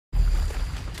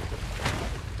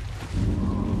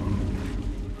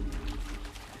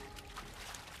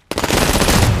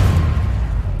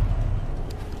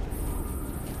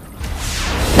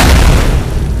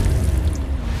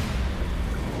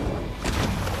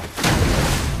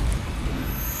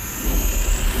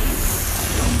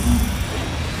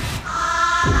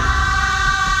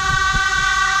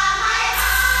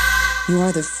You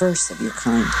are the first of your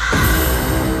kind.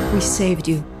 We saved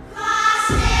you.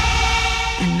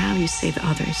 And now you save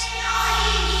others.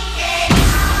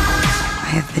 I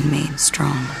have been made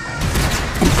strong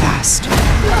and fast.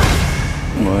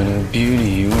 What a beauty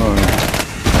you are.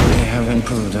 They have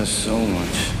improved us so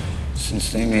much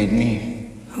since they made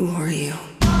me. Who are you?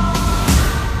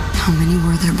 How many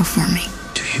were there before me?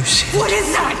 Do you see What is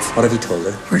that? What have you told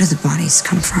her? Where do the bodies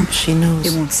come from? She knows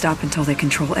it won't stop until they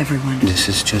control everyone. This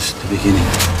is just the beginning.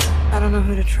 I don't know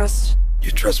who to trust.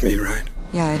 You trust me, right?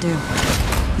 Yeah, I do.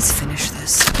 Let's finish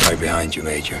this. Right behind you,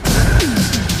 Major.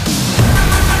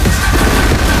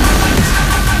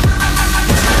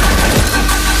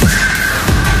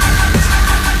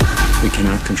 We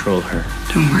cannot control her.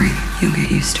 Don't worry, you'll get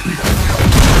used to it.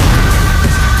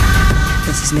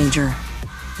 This is Major.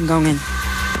 I'm going in.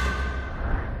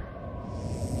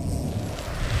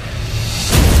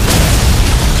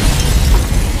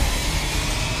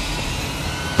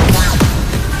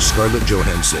 Scarlett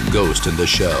Johansson, Ghost in the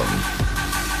Shell.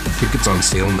 Tickets on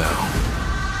sale now.